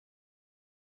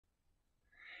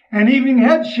An evening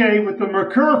head shave with the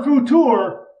Merkur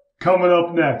Futur coming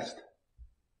up next.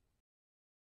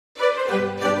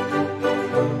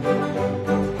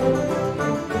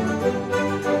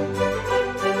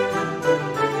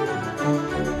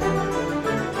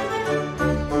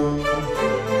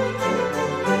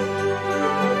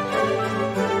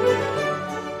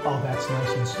 Oh, that's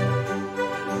nice and smooth.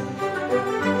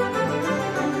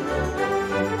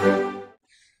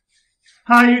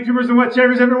 Hi YouTubers and wet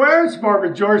shavers everywhere, it's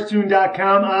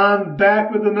BarberGeorgeTune.com. I'm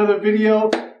back with another video.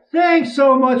 Thanks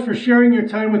so much for sharing your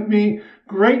time with me.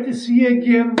 Great to see you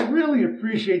again. Really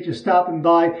appreciate you stopping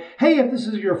by. Hey, if this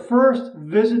is your first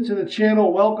visit to the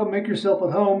channel, welcome. Make yourself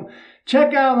at home.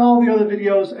 Check out all the other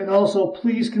videos and also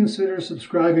please consider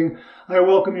subscribing. I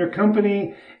welcome your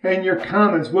company and your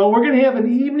comments. Well, we're going to have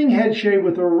an evening head shave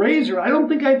with a razor. I don't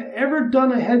think I've ever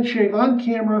done a head shave on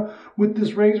camera with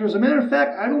this razor. As a matter of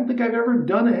fact, I don't think I've ever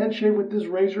done a head shave with this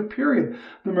razor, period.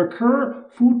 The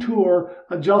Merkur Futur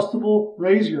adjustable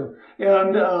razor.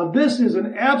 And this is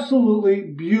an absolutely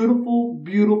beautiful,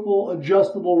 beautiful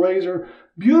adjustable razor.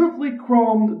 Beautifully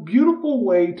chromed, beautiful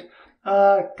weight.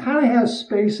 Kind of has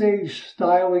space age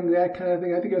styling, that kind of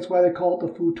thing. I think that's why they call it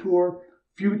the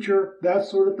Future, that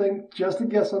sort of thing. Just a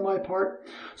guess on my part.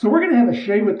 So we're going to have a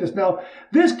shave with this. Now,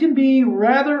 this can be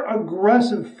rather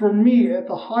aggressive for me at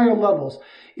the higher levels.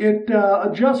 It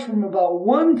adjusts from about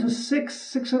 1 to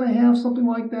 6, 6.5, something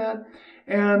like that.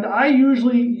 And I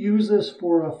usually use this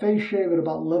for a face shave at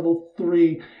about level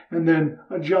 3 and then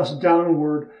adjust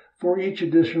downward for each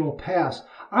additional pass.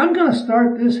 I'm going to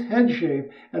start this head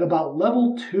shave at about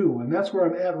level 2, and that's where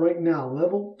I'm at right now,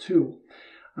 level 2.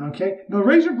 Okay, the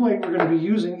razor blade we're going to be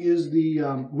using is the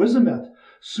Wizimet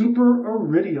Super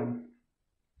Iridium.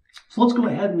 So let's go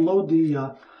ahead and load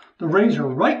the razor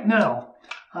right now.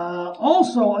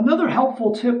 Also, another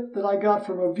helpful tip that I got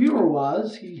from a viewer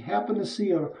was he happened to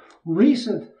see a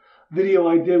recent video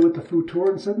I did with the Futur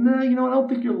and said, nah, you know, I don't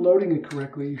think you're loading it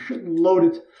correctly. You shouldn't load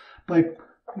it by...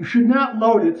 You should not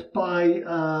load it by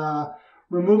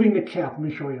removing the cap. Let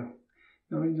me show you.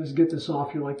 Let me just get this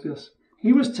off here like this.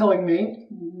 He was telling me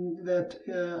that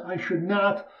I should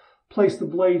not place the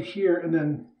blade here and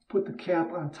then put the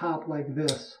cap on top like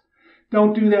this.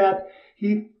 Don't do that.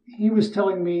 He was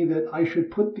telling me that I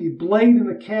should put the blade in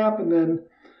the cap and then,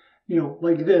 you know,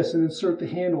 like this and insert the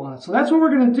handle on it. So that's what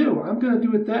we're going to do. I'm going to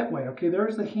do it that way. Okay,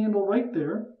 there's the handle right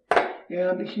there.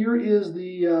 And here is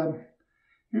the...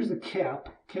 Here's the cap.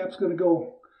 Cap's going to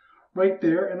go right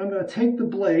there. And I'm going to take the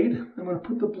blade. I'm going to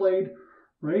put the blade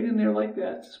right in there like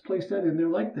that. Just place that in there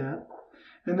like that.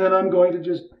 And then I'm going to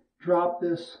just drop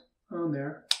this on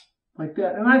there like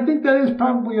that. And I think that is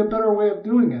probably a better way of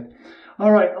doing it.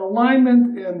 All right,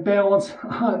 alignment and balance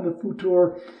on the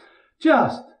Futur.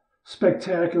 Just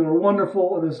spectacular,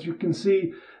 wonderful. And as you can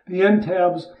see, the end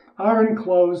tabs are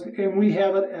enclosed. And we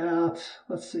have it at,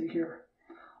 let's see here.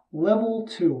 Level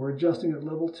 2. We're adjusting at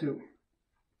level 2.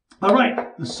 All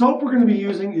right. The soap we're going to be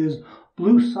using is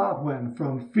Blue Sahwen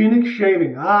from Phoenix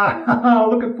Shaving.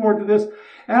 Looking forward to this.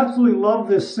 Absolutely love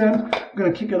this scent. I'm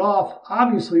going to kick it off,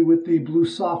 obviously, with the Blue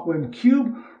Sahwen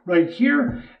cube right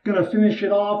here. Going to finish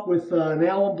it off with an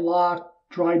Allen Block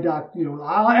dry dock,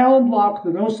 Allen Block,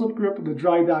 the no slip grip with the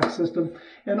dry dock system,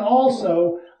 and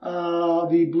also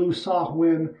the Blue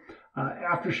Sahwen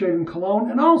aftershave cologne,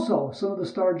 and also some of the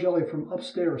Star Jelly from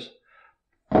upstairs.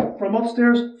 From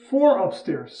upstairs for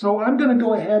upstairs. So I'm going to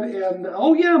go ahead and,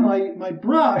 oh yeah, my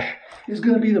brush is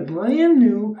going to be the brand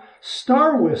new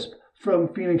Star Wisp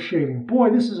from Phoenix Shaving. Boy,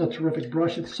 this is a terrific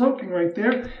brush. It's soaking right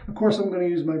there. Of course, I'm going to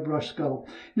use my brush scuttle.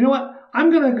 You know what? I'm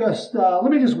going to just,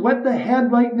 let me just wet the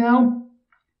head right now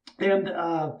and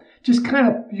just kind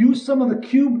of use some of the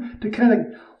cube to kind of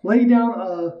lay down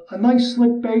a nice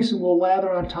slick base, and we'll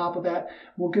lather on top of that.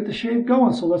 We'll get the shave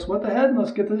going. So let's wet the head and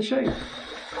let's get to the shave.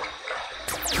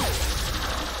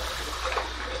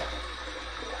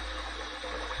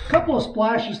 A couple of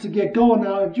splashes to get going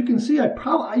now. As you can see, I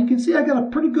got a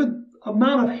pretty good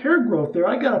amount of hair growth there.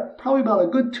 I got probably about a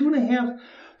good 2.5,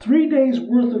 3 days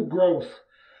worth of growth.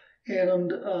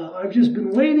 And I've just been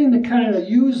waiting to kind of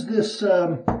use this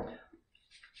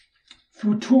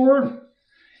Futur.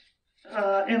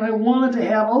 And I wanted to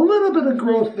have a little bit of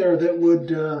growth there that would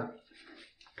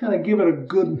kind of give it a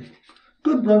good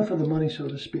run for the money, so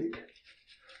to speak.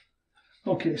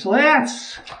 Okay, so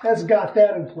that's got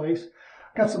that in place.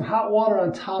 Got some hot water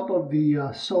on top of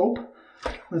the soap.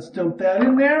 Let's dump that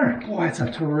in there. Boy, it's a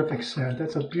terrific scent.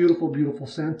 That's a beautiful, beautiful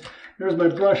scent. There's my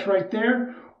brush right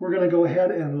there. We're going to go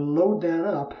ahead and load that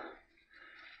up.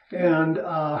 And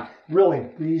really,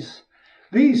 this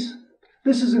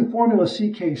is in formula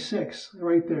CK6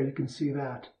 right there. You can see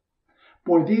that.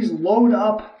 Boy, these load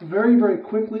up very, very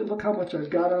quickly. Look how much I've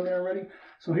got on there already.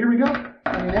 So here we go.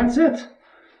 I mean, that's it.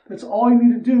 That's all you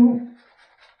need to do.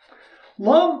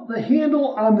 Love the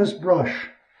handle on this brush.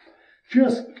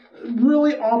 Just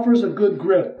really offers a good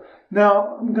grip.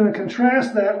 Now, I'm going to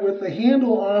contrast that with the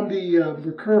handle on the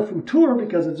Merkur Futur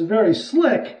because it's very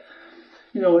slick.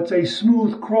 You know, it's a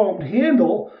smooth chromed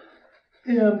handle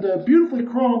and beautifully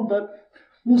chromed, but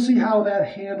we'll see how that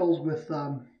handles with,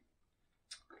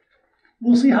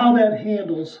 we'll see how that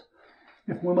handles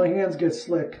when my hands get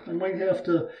slick. I might have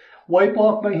to wipe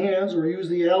off my hands or use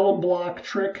the alum block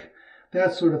trick,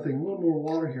 that sort of thing. A little more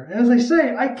water here. And as I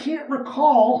say, I can't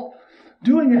recall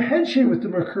doing a head shave with the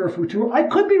Merkur Futur. I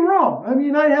could be wrong. I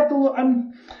mean, I have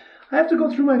to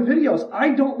go through my videos. I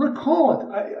don't recall it.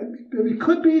 It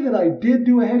could be that I did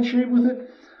do a head shave with it.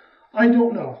 I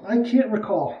don't know. I can't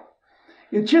recall.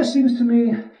 It just seems to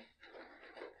me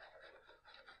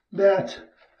that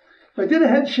if I did a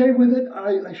head shave with it,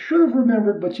 I should have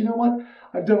remembered. But you know what?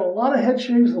 I've done a lot of head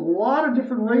shaves with a lot of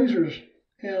different razors.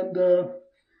 And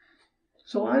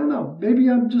so I don't know. Maybe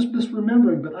I'm just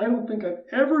misremembering. But I don't think I've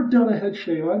ever done a head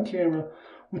shave on camera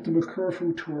with the Merkur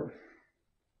Futur.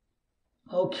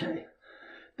 Okay.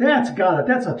 That's got it.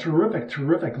 That's a terrific,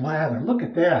 terrific lather. Look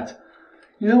at that.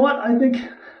 You know what? I think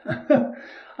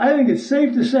it's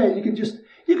safe to say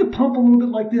you could pump a little bit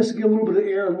like this, get a little bit of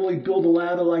air, and really build a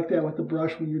lather like that with the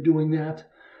brush when you're doing that.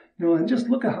 You know, and just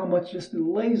look at how much just it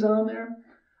lays on there.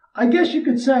 I guess you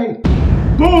could say,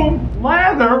 boom,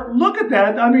 lather. Look at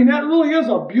that. I mean, that really is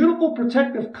a beautiful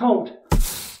protective coat.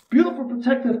 Beautiful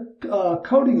protective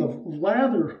coating of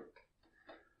lather.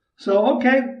 So,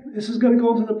 okay, this is going to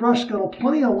go into the brush scuttle.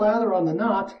 Plenty of lather on the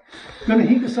knot. Going to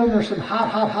heat this under some hot,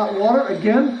 hot, hot water.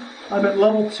 Again, I'm at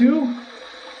level 2.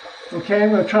 Okay,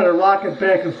 I'm going to try to rock it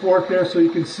back and forth there so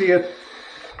you can see it.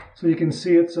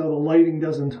 So the lighting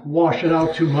doesn't wash it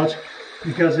out too much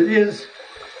because it is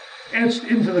etched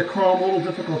into the chrome, a little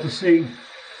difficult to see.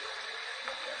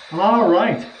 All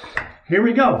right, here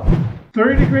we go.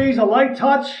 30 degrees, a light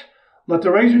touch. Let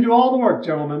the razor do all the work,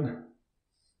 gentlemen.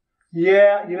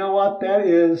 Yeah, you know what? That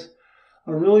is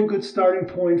a really good starting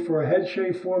point for a head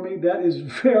shave for me. That is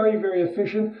very, very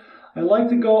efficient. I like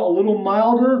to go a little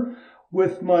milder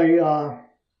with my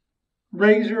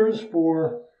razors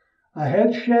for a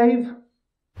head shave.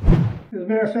 As a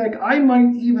matter of fact, I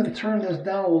might even turn this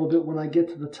down a little bit when I get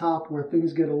to the top where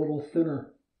things get a little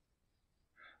thinner.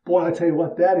 Boy, I tell you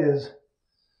what, that is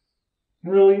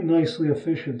really nicely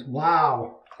efficient.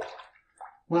 Wow.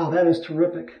 Wow, that is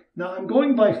terrific. Now, I'm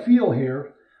going by feel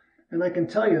here, and I can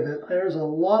tell you that there's a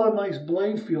lot of nice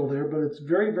blade feel there, but it's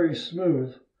very, very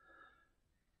smooth.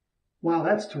 Wow,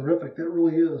 that's terrific. That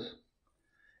really is.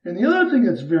 And the other thing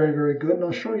that's very, very good, and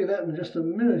I'll show you that in just a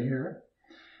minute here,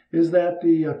 is that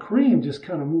the cream just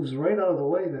kind of moves right out of the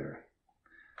way there.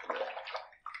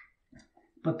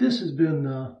 But this has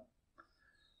been,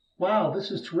 wow,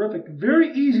 this is terrific.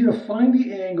 Very easy to find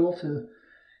the angle to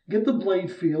get the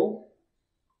blade feel.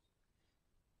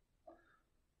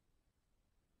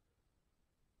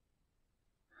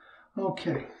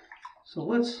 Okay, so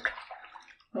let's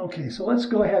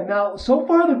go ahead. Now, so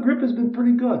far the grip has been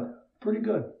pretty good. Pretty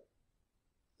good.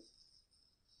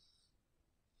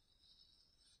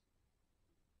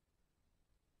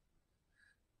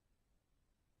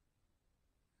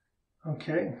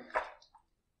 Okay.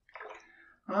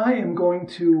 I am going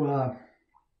to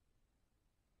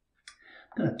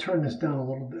turn this down a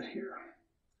little bit here.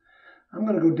 I'm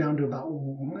going to go down to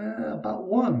about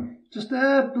 1. Just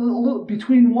a little,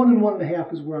 between 1 and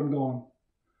 1.5 is where I'm going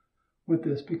with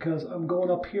this, because I'm going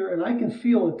up here and I can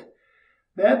feel it.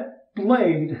 That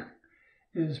blade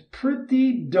is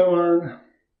pretty darn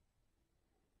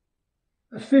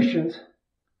efficient.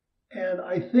 And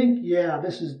I think, yeah,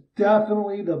 this is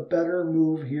definitely the better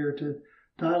move here to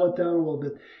dial it down a little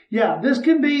bit. Yeah, this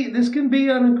can be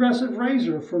an aggressive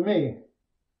razor for me.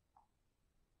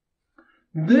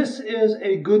 This is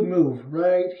a good move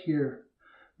right here.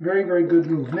 Very, very good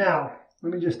move. Now,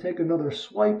 let me just take another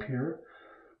swipe here,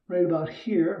 right about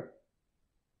here.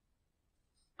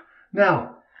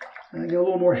 Now, I get a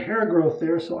little more hair growth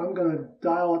there, so I'm going to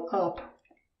dial it up,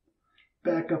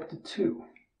 back up to 2.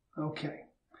 Okay.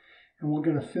 And we're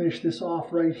going to finish this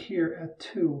off right here at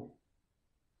 2.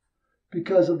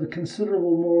 Because of the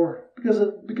considerable more,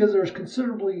 because there's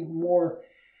considerably more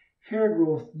hair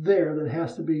growth there that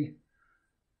has to be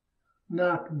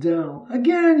knocked down.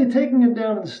 Again, you're taking it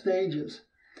down in stages.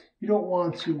 You don't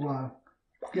want to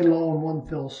get it all in one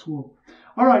fell swoop.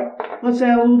 All right, let's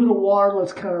add a little bit of water.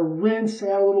 Let's kind of rinse,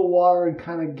 add a little water, and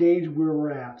kind of gauge where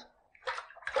we're at.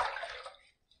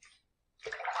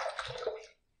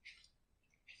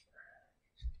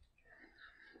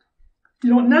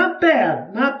 not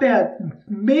bad, not bad.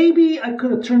 Maybe I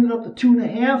could have turned it up to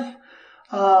 2.5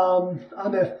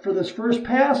 on that for this first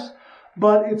pass,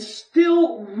 but it's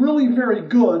still really very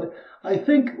good. I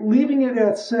think leaving it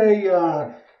at, say,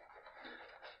 well,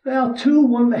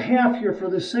 1.5 here for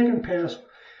this second pass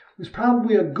was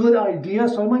probably a good idea.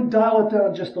 So I might dial it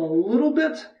down just a little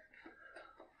bit,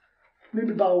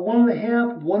 maybe about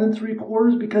 1.5, 1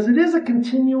 3/4, because it is a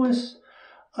continuous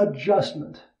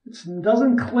adjustment. It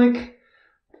doesn't click,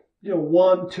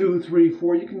 1, 2, 3,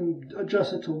 4. You can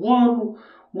adjust it to 1,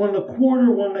 1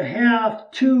 1/4,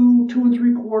 1.5, 2, 2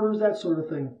 3/4, that sort of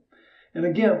thing. And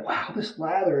again, wow, this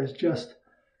lather is just,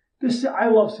 I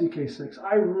love CK6.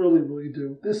 I really, really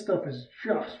do. This stuff is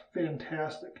just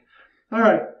fantastic. All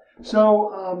right, so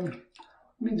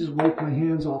let me just wipe my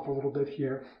hands off a little bit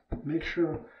here. Make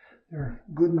sure they're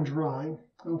good and dry.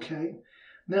 Okay.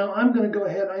 Now I'm going to go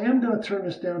ahead. I am going to turn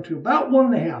this down to about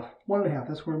 1.5. 1.5,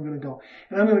 that's where I'm going to go.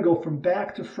 And I'm going to go from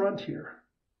back to front here.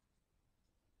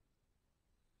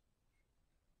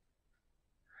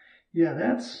 Yeah,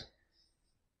 that's...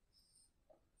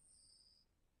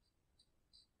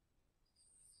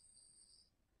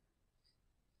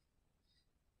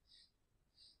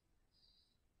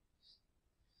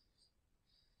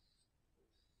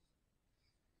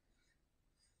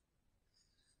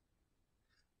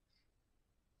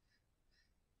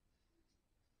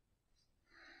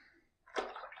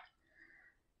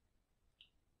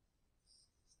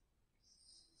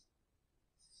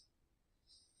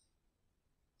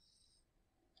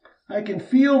 I can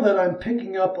feel that I'm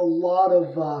picking up a lot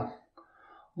of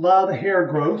the hair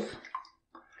growth,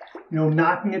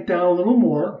 knocking it down a little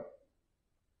more.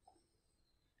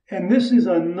 And this is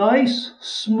a nice,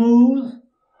 smooth,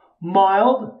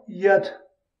 mild, yet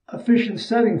efficient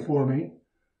setting for me.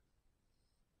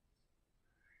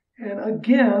 And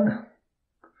again,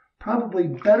 probably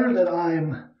better that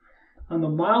I'm on the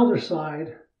milder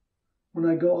side when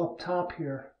I go up top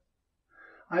here.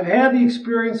 I've had the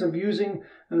experience of using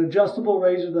an adjustable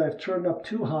razor that I've turned up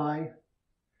too high,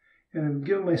 and I'm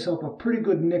giving myself a pretty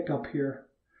good nick up here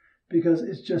because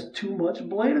it's just too much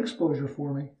blade exposure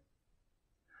for me.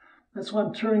 That's why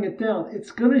I'm turning it down.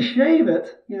 It's going to shave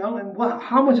it, and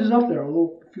how much is up there? A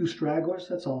few stragglers.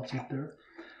 That's all that's up there.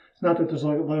 It's not that there's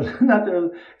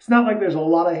it's not like there's a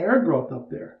lot of hair growth up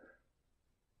there.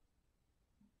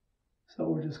 So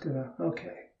we're just gonna,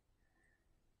 okay.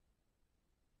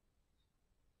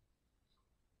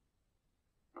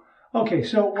 Okay,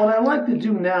 so what I like to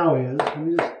do now is,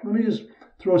 let me just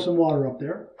throw some water up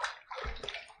there.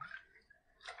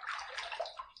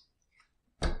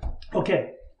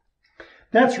 Okay,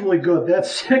 that's really good. That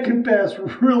second pass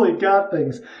really got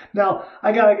things. Now,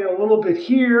 I gotta get a little bit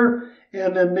here,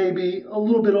 and then maybe a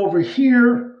little bit over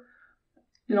here.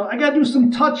 I gotta do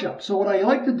some touch-up. So what I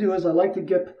like to do is I like to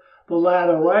get the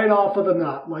lather right off of the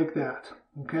knot, like that,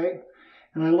 okay?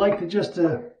 And I like to just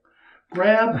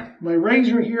grab my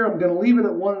razor here. I'm going to leave it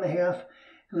at 1.5,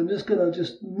 and I'm just going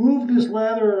to move this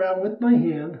lather around with my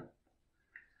hand.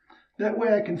 That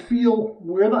way I can feel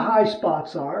where the high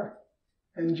spots are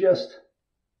and just,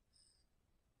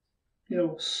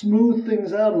 smooth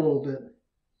things out a little bit.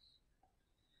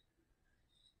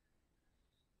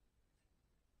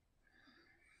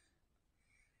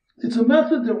 It's a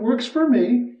method that works for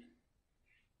me,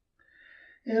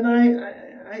 and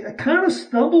I kind of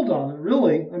stumbled on it,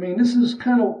 really. I mean, this is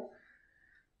kind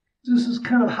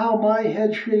of how my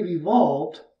head shave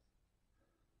evolved.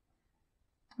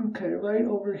 Okay, right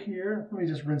over here. Let me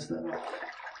just rinse that off.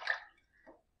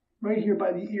 Right here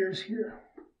by the ears here.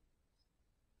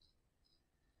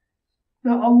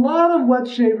 Now, a lot of wet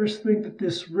shavers think that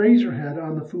this razor head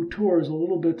on the Futur is a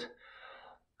little bit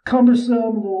cumbersome, a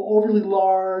little overly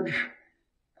large.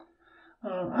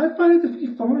 I find it to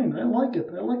be fine. I like it.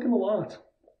 I like it a lot.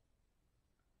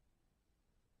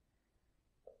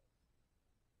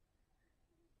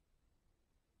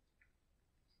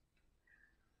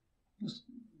 Just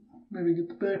maybe get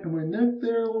the back of my neck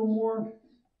there a little more.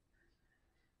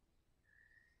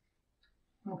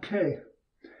 Okay.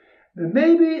 Then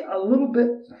maybe a little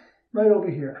bit right over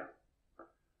here.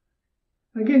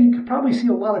 Again, you can probably see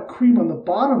a lot of cream on the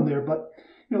bottom there, but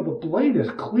the blade is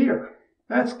clear.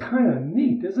 That's kind of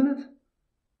neat, isn't it?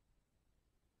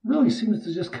 Really seems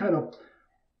to just kind of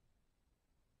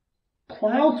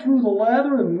plow through the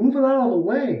lather and move it out of the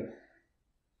way.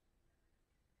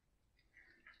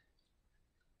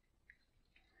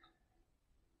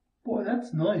 Boy,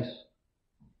 that's nice.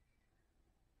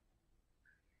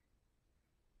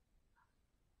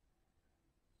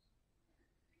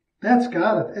 That's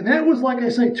got it. And that was, like I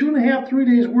say, 2.5, 3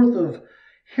 days worth of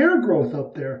hair growth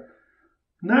up there.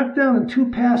 Knocked down in 2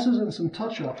 passes and some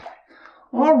touch-up.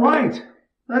 All right,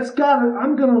 that's got it.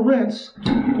 I'm going to rinse.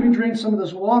 Let me drain some of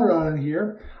this water out of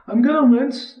here. I'm going to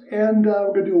rinse, and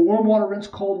we're going to do a warm water rinse,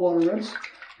 cold water rinse.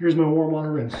 Here's my warm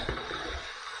water rinse.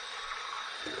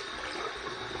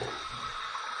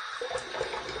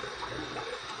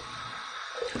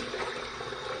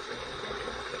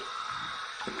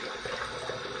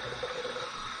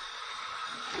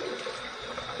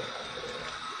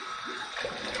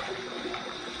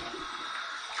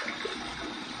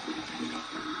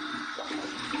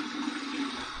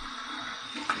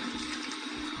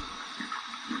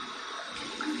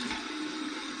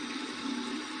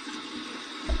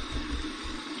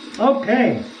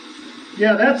 Okay,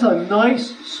 yeah, that's a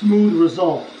nice, smooth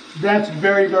result. That's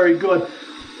very, very good.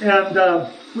 And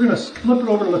we're going to flip it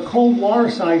over to the cold water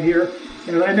side here.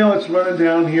 And I know it's running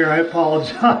down here. I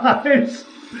apologize.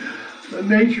 The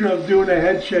nature of doing a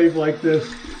head shave like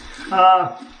this.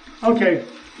 Okay,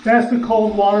 that's the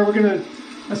cold water.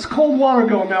 That's cold water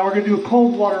going now. We're going to do a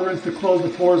cold water rinse to close the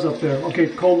pores up there. Okay,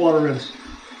 cold water rinse.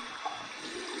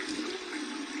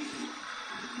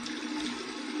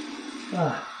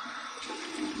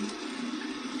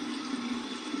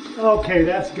 Okay,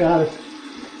 that's got it.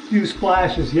 A few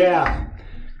splashes, yeah.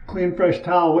 Clean, fresh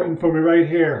towel waiting for me right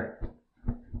here.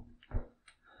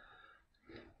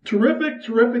 Terrific,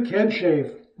 terrific head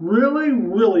shave. Really,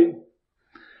 really,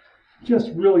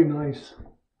 just really nice.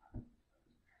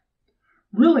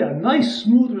 Really a nice,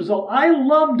 smooth result. I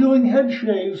love doing head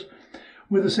shaves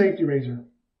with a safety razor.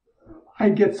 I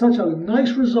get such a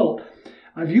nice result.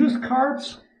 I've used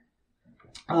carts.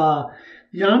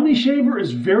 The Omni Shaver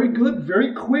is very good,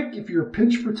 very quick. If you're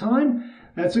pinched for time,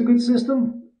 that's a good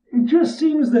system. It just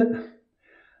seems that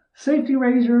safety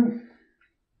razor,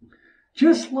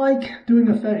 just like doing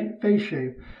a face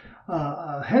shave,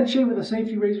 a head shave with a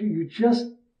safety razor,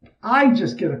 I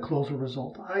just get a closer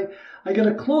result. I get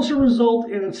a closer result,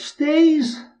 and it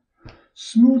stays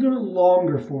smoother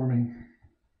longer for me.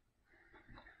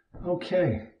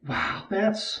 Okay, wow,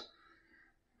 that's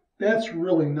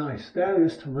really nice. That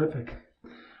is terrific.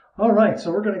 All right,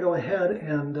 so we're going to go ahead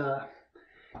and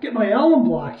get my alum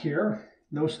block here.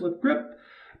 No slip grip.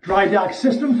 Dry dock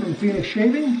system from Phoenix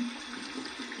Shaving.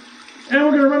 And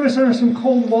we're going to run this under some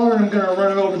cold water. I'm going to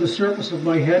run it over the surface of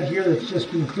my head here that's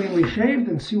just been cleanly shaved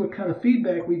and see what kind of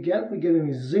feedback we get. If we get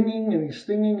any zinging, any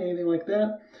stinging, anything like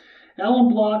that. Alum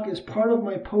block is part of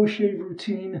my post-shave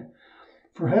routine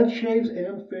for head shaves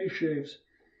and face shaves.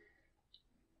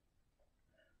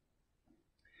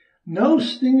 No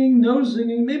stinging, no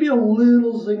zinging, maybe a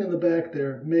little zing in the back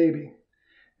there, maybe.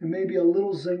 And maybe a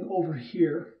little zing over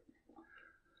here.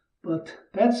 But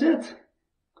that's it.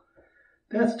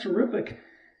 That's terrific.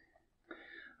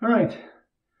 All right,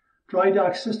 dry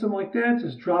dock system like that,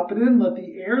 just drop it in, let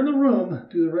the air in the room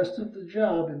do the rest of the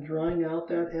job in drying out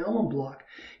that alum block.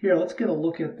 Here, let's get a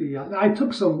look at the, I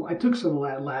took some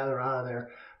lather out of there,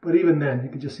 but even then, you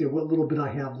can just see what little bit I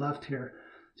have left here.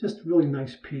 Just really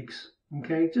nice peaks.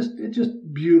 Okay, it's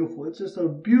just beautiful. It's just a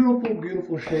beautiful,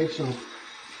 beautiful shave. So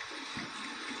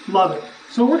love it.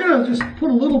 So we're gonna just put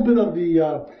a little bit of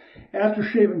the after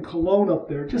shaving cologne up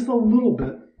there, just a little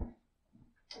bit,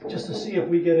 just to see if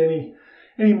we get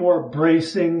any more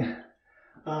bracing,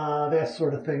 that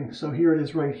sort of thing. So here it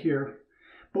is right here.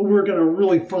 But we're gonna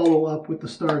really follow up with the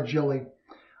Star Jelly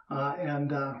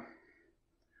and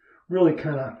really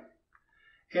kind of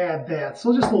add that.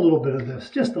 So just a little bit of this,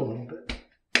 just a little bit.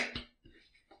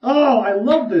 Oh, I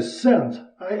love this scent.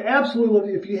 I absolutely love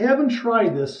it. If you haven't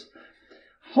tried this,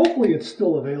 hopefully it's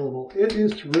still available. It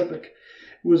is terrific.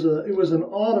 It was an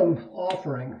autumn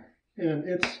offering, and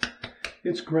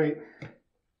it's great.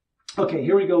 Okay,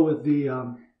 here we go with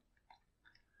the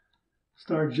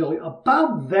Star Jelly.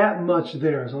 About that much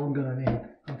there is all I'm going to need.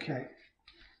 Okay.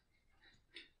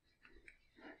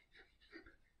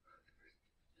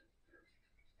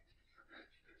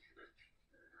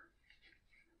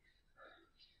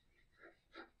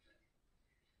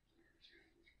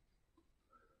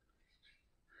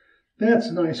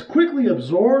 That's nice. Quickly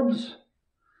absorbs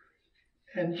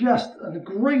and just a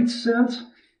great scent.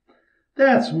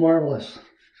 That's marvelous.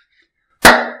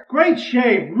 Great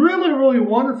shave. Really, really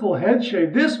wonderful head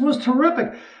shave. This was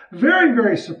terrific. Very,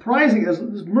 very surprising. As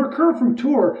Merkur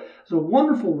Futur is a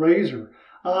wonderful razor.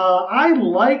 I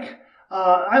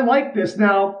like this.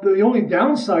 Now, the only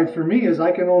downside for me is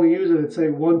I can only use it at, say,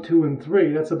 1, 2, and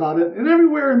 3. That's about it. And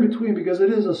everywhere in between, because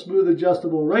it is a smooth,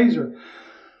 adjustable razor.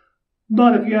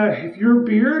 But if your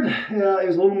beard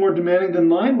is a little more demanding than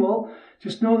mine, well,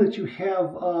 just know that you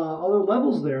have other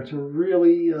levels there to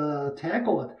really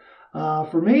tackle it.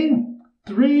 For me,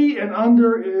 3 and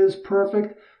under is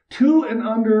perfect. 2 and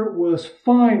under was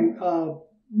fine,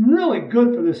 really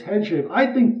good for this head shave. I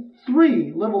think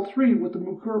level 3 with the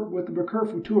Merkur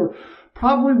Futur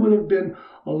probably would have been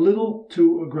a little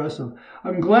too aggressive.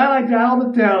 I'm glad I dialed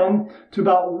it down to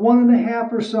about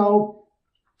 1.5 or so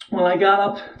when I got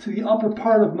up to the upper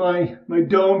part of my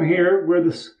dome here, where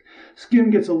the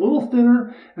skin gets a little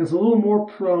thinner and it's a little more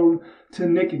prone to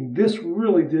nicking. This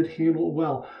really did handle it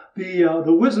well. The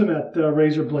Wizamet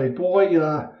razor blade, boy,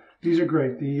 these are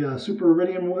great. The Super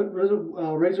Iridium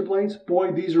razor blades,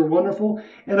 boy, these are wonderful.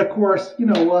 And of course, you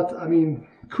know what? I mean,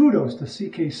 kudos to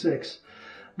CK6.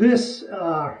 This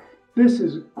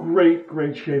is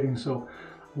great shaving soap.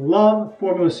 Love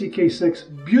Formula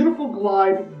CK6. Beautiful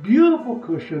glide, beautiful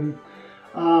cushion,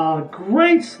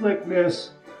 great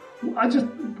slickness. Really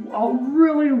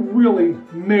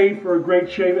made for a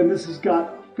great shave. And this has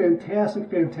got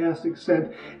fantastic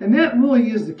scent. And that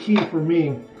really is the key for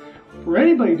me. For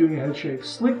anybody doing a head shave,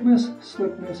 slickness.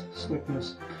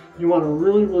 You want a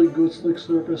really good slick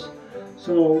surface,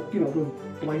 so you know the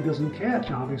blade doesn't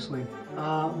catch, obviously.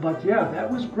 But yeah,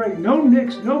 that was great. No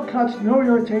nicks, no cuts, no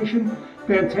irritation.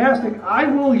 Fantastic. I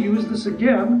will use this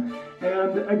again,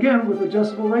 and again with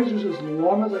adjustable razors. As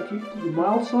long as I keep it to the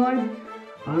mild side,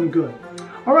 I'm good.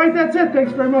 All right, that's it.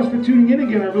 Thanks very much for tuning in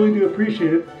again. I really do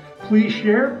appreciate it. Please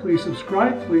share, please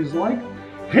subscribe, please like.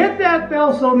 Hit that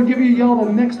bell so to give you a yell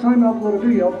the next time I upload a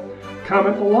video.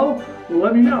 Comment below,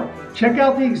 let me know. Check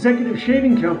out the Executive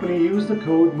Shaving Company. Use the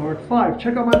code MARK5.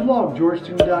 Check out my blog,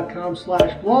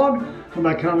 georgetoon.com/blog, for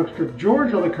my comic strip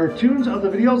George, other cartoons, other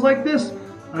videos like this.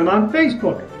 I'm on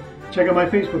Facebook. Check out my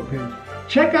Facebook page.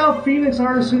 Check out Phoenix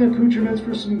Artisan Accoutrements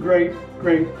for some great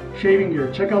shaving gear.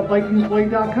 Check out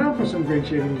VikingsBlade.com for some great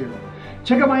shaving gear.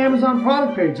 Check out my Amazon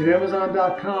product page at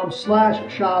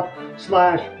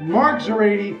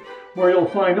amazon.com/shop/markzer80, where you'll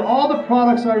find all the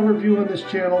products I review on this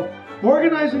channel,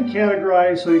 organized and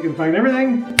categorized so you can find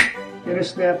everything in a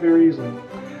snap very easily.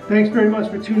 Thanks very much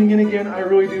for tuning in again. I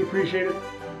really do appreciate it.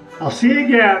 I'll see you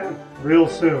again real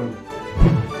soon.